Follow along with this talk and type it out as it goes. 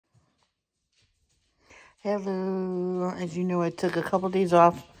Hello. As you know, I took a couple days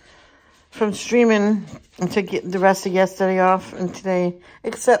off from streaming and took the rest of yesterday off and today,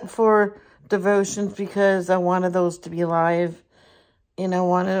 except for devotions because I wanted those to be live and I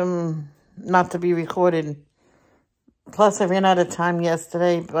wanted them not to be recorded. Plus, I ran out of time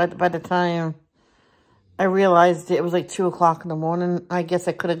yesterday, but by the time I realized it was like 2 o'clock in the morning, I guess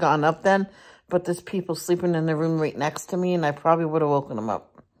I could have gotten up then, but there's people sleeping in the room right next to me and I probably would have woken them up.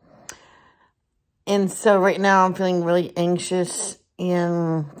 And so right now I'm feeling really anxious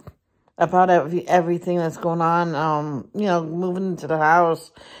and about everything that's going on. Moving into the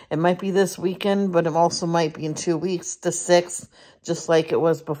house. It might be this weekend, but it also might be in 2 weeks, the 6th, just like it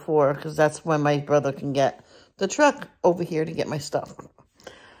was before, because that's when my brother can get the truck over here to get my stuff.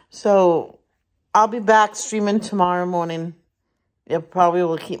 So I'll be back streaming tomorrow morning. It probably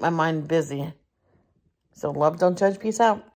will keep my mind busy. So love, don't judge, peace out.